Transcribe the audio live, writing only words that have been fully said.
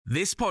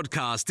This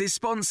podcast is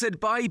sponsored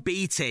by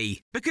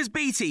BT, because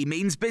BT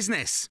means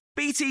business.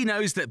 BT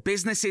knows that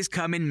businesses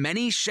come in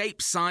many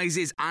shapes,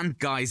 sizes and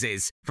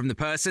guises, from the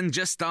person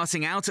just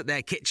starting out at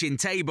their kitchen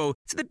table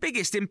to the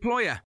biggest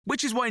employer,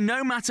 which is why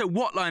no matter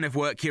what line of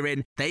work you're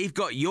in, they've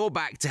got your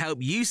back to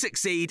help you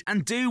succeed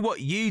and do what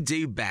you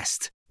do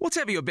best.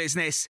 Whatever your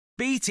business,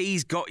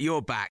 BT's got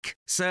your back.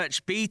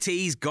 Search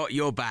BT's got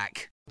your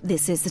back.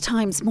 This is the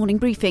Times morning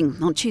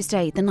briefing on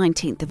Tuesday, the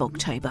 19th of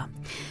October.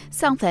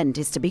 Southend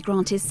is to be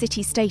granted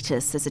city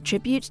status as a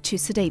tribute to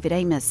Sir David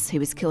Amess, who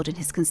was killed in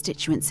his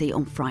constituency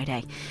on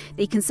Friday.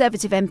 The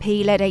Conservative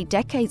MP led a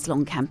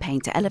decades-long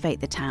campaign to elevate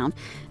the town,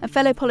 and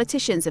fellow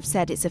politicians have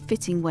said it's a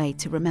fitting way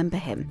to remember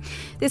him.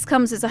 This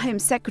comes as a Home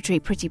Secretary,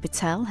 Priti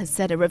Patel, has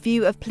said a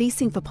review of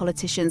policing for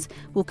politicians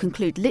will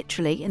conclude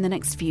literally in the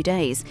next few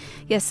days.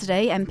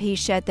 Yesterday, MPs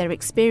shared their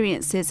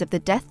experiences of the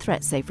death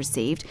threats they've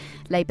received.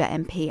 Labour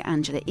MP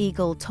Angela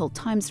Eagle told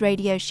Times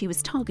Radio she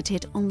was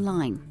targeted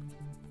online.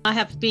 I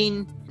have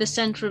been the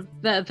centre of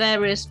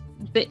various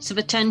bits of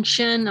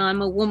attention.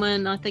 I'm a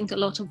woman. I think a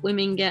lot of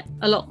women get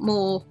a lot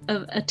more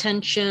of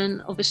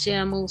attention. Obviously,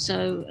 I'm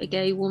also a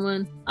gay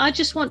woman. I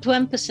just want to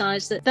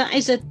emphasise that that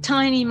is a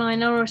tiny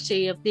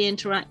minority of the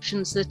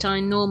interactions that I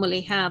normally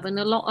have, and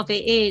a lot of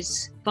it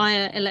is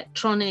via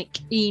electronic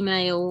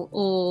email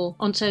or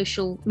on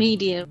social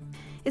media.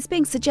 It's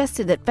being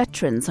suggested that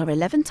veterans are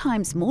 11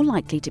 times more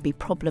likely to be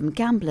problem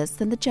gamblers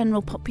than the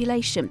general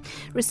population.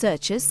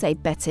 Researchers say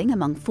betting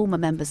among former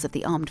members of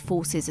the armed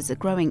forces is a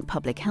growing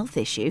public health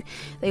issue.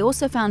 They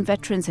also found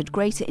veterans had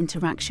greater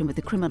interaction with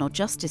the criminal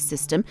justice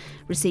system,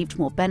 received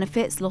more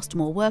benefits, lost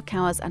more work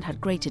hours and had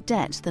greater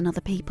debt than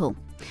other people.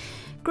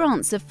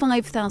 Grants of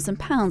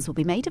 £5,000 will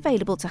be made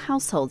available to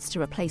households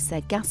to replace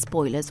their gas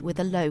boilers with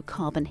a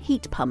low-carbon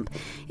heat pump.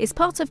 It's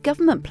part of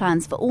government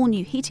plans for all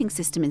new heating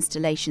system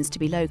installations to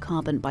be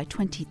low-carbon by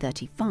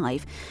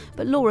 2035.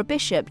 But Laura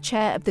Bishop,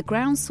 chair of the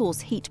Ground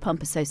Source Heat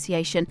Pump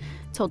Association,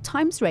 told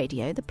Times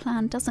Radio the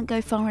plan doesn't go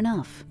far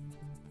enough.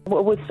 What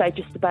I would say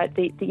just about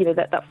that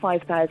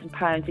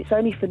 £5,000, it's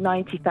only for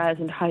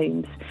 90,000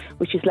 homes,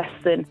 which is less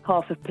than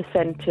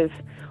 0.5% of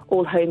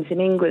all homes in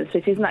England, so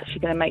it isn't actually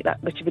going to make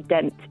that much of a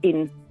dent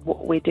in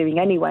what we're doing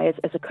anyway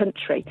as a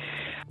country.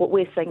 What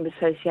we're saying in the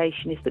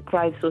association is that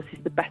ground source is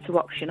the better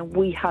option, and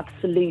we have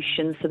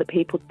solutions so that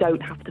people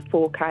don't have to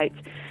fork out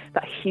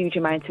that huge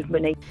amount of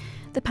money.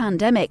 The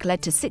pandemic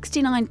led to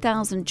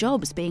 69,000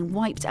 jobs being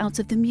wiped out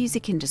of the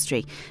music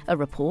industry. A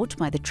report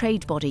by the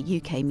trade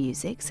body UK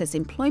Music says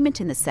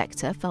employment in the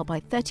sector fell by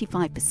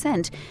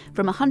 35%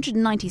 from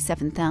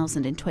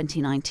 197,000 in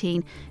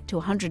 2019 to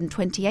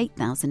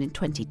 128,000 in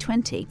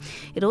 2020.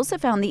 It also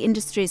found the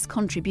industry's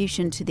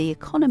contribution to the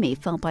economy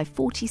fell by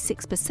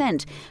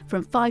 46%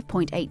 from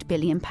 £5.8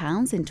 billion in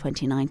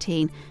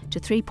 2019 to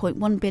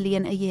 £3.1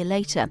 billion a year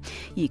later.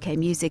 UK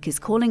Music is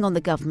calling on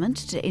the government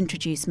to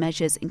introduce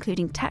measures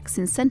including tax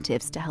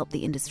incentives to help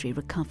the industry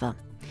recover.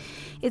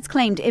 It's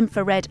claimed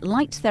infrared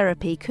light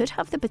therapy could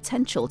have the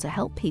potential to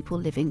help people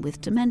living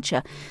with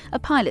dementia. A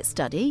pilot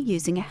study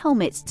using a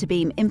helmet to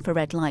beam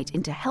infrared light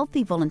into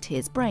healthy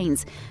volunteers'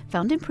 brains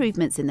found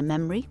improvements in the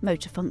memory,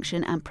 motor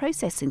function and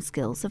processing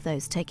skills of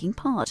those taking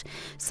part.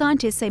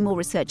 Scientists say more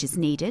research is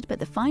needed, but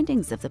the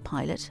findings of the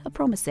pilot are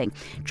promising.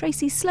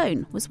 Tracy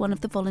Sloan was one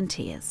of the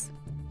volunteers.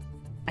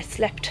 I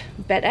slept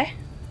better,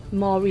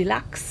 more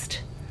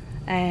relaxed.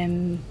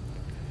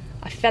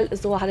 I felt as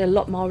though I had a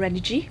lot more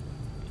energy.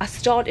 I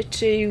started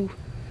to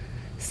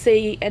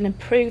see an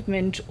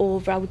improvement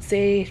over, I would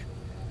say,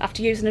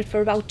 after using it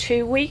for about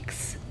 2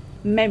 weeks.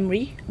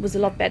 Memory was a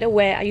lot better,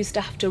 where I used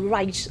to have to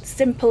write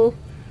simple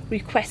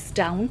requests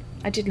down.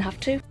 I didn't have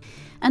to.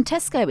 And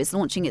Tesco is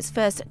launching its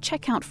first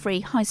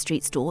checkout-free high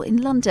street store in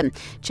London.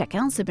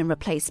 Checkouts have been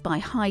replaced by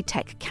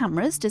high-tech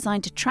cameras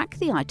designed to track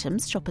the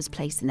items shoppers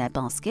place in their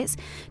baskets.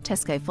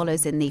 Tesco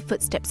follows in the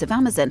footsteps of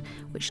Amazon,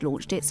 which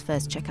launched its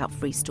first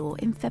checkout-free store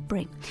in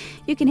February.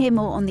 You can hear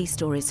more on these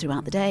stories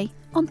throughout the day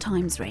on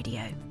Times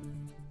Radio.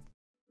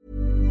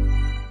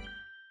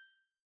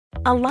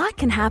 A lot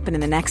can happen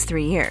in the next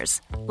 3 years.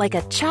 Like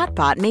a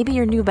chatbot may be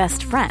your new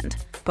best friend.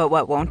 But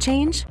what won't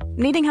change?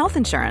 Needing health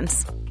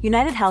insurance.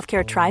 United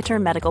Healthcare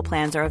Tri-Term Medical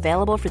Plans are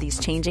available for these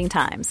changing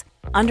times.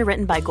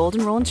 Underwritten by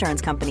Golden Rule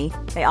Insurance Company,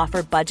 they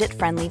offer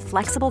budget-friendly,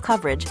 flexible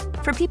coverage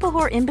for people who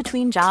are in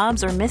between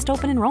jobs or missed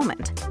open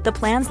enrollment. The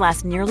plans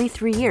last nearly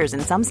 3 years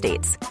in some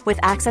states, with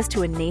access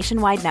to a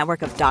nationwide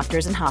network of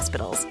doctors and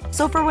hospitals.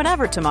 So for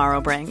whatever tomorrow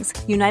brings,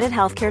 United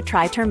Healthcare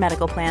Tri-Term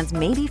Medical Plans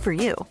may be for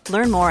you.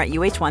 Learn more at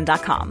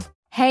uh1.com.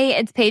 Hey,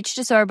 it's Paige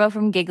DeSorbo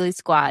from Giggly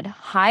Squad.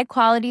 High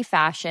quality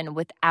fashion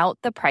without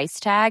the price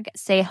tag.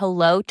 Say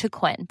hello to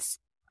Quince.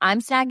 I'm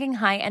snagging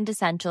high-end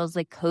essentials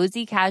like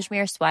cozy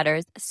cashmere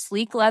sweaters,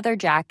 sleek leather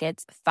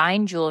jackets,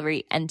 fine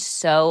jewelry, and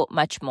so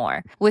much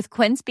more. With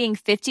Quince being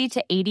 50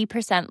 to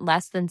 80%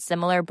 less than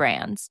similar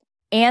brands.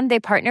 And they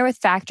partner with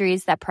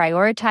factories that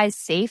prioritize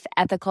safe,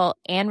 ethical,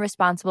 and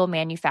responsible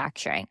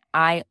manufacturing.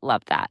 I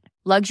love that.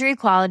 Luxury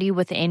quality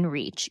within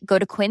reach. Go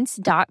to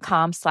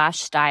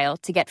quince.com/style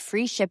to get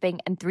free shipping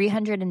and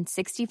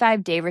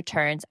 365-day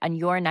returns on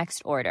your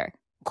next order.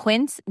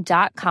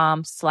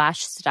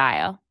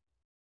 Quince.com/style.